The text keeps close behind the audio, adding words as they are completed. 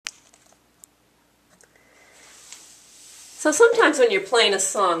So sometimes when you're playing a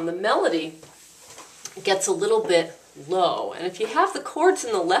song, the melody gets a little bit low. And if you have the chords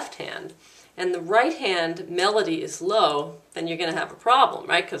in the left hand and the right hand melody is low, then you're going to have a problem,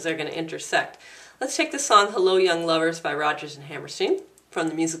 right? Because they're going to intersect. Let's take the song Hello Young Lovers by Rodgers and Hammerstein from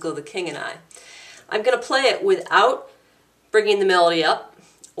the musical The King and I. I'm going to play it without bringing the melody up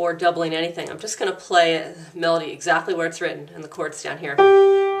or doubling anything. I'm just going to play the melody exactly where it's written and the chords down here.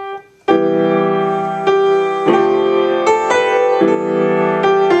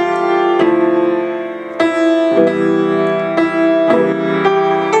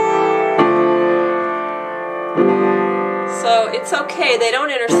 So it's okay, they don't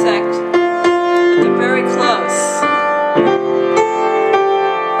intersect, but they're very close.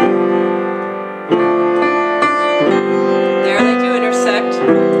 There they do intersect.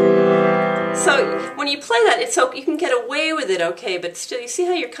 So when you play that, it's okay, you can get away with it, okay, but still, you see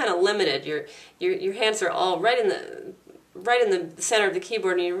how you're kind of limited. Your hands are all right in the center of the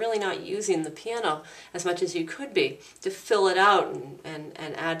keyboard, and you're really not using the piano as much as you could be to fill it out and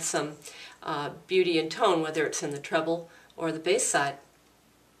add some beauty and tone, whether it's in the treble or the bass side.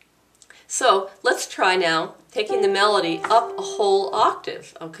 So let's try now taking the melody up a whole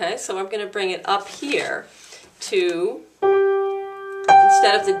octave. Okay, so I'm going to bring it up here to,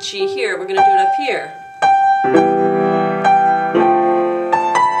 instead of the G here, we're going to do it up here.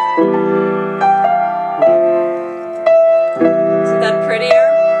 Isn't that prettier?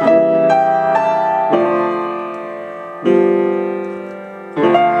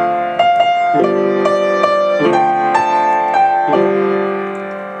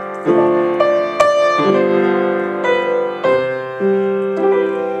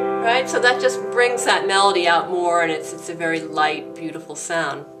 Right, so that just brings that melody out more, and it's a very light, beautiful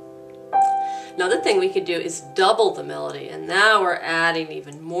sound. Another thing we could do is double the melody, and now we're adding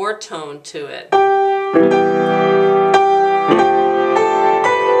even more tone to it.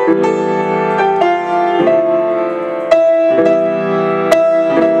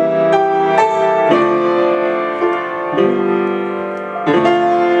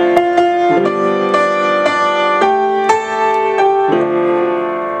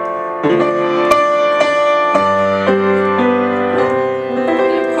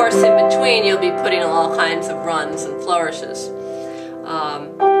 You'll be putting all kinds of runs and flourishes,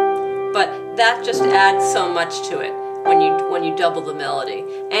 but that just adds so much to it when you double the melody.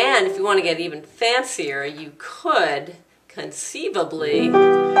 And if you want to get even fancier, you could conceivably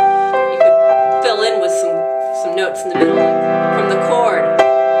fill in with some notes in the middle, like from the chord.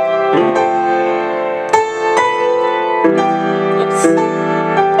 Oops.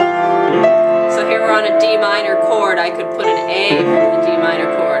 So here we're on a D minor chord. I could put an A from the D minor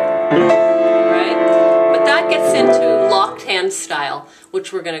chord. That gets into locked hand style,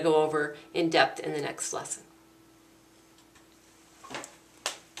 which we're going to go over in depth in the next lesson.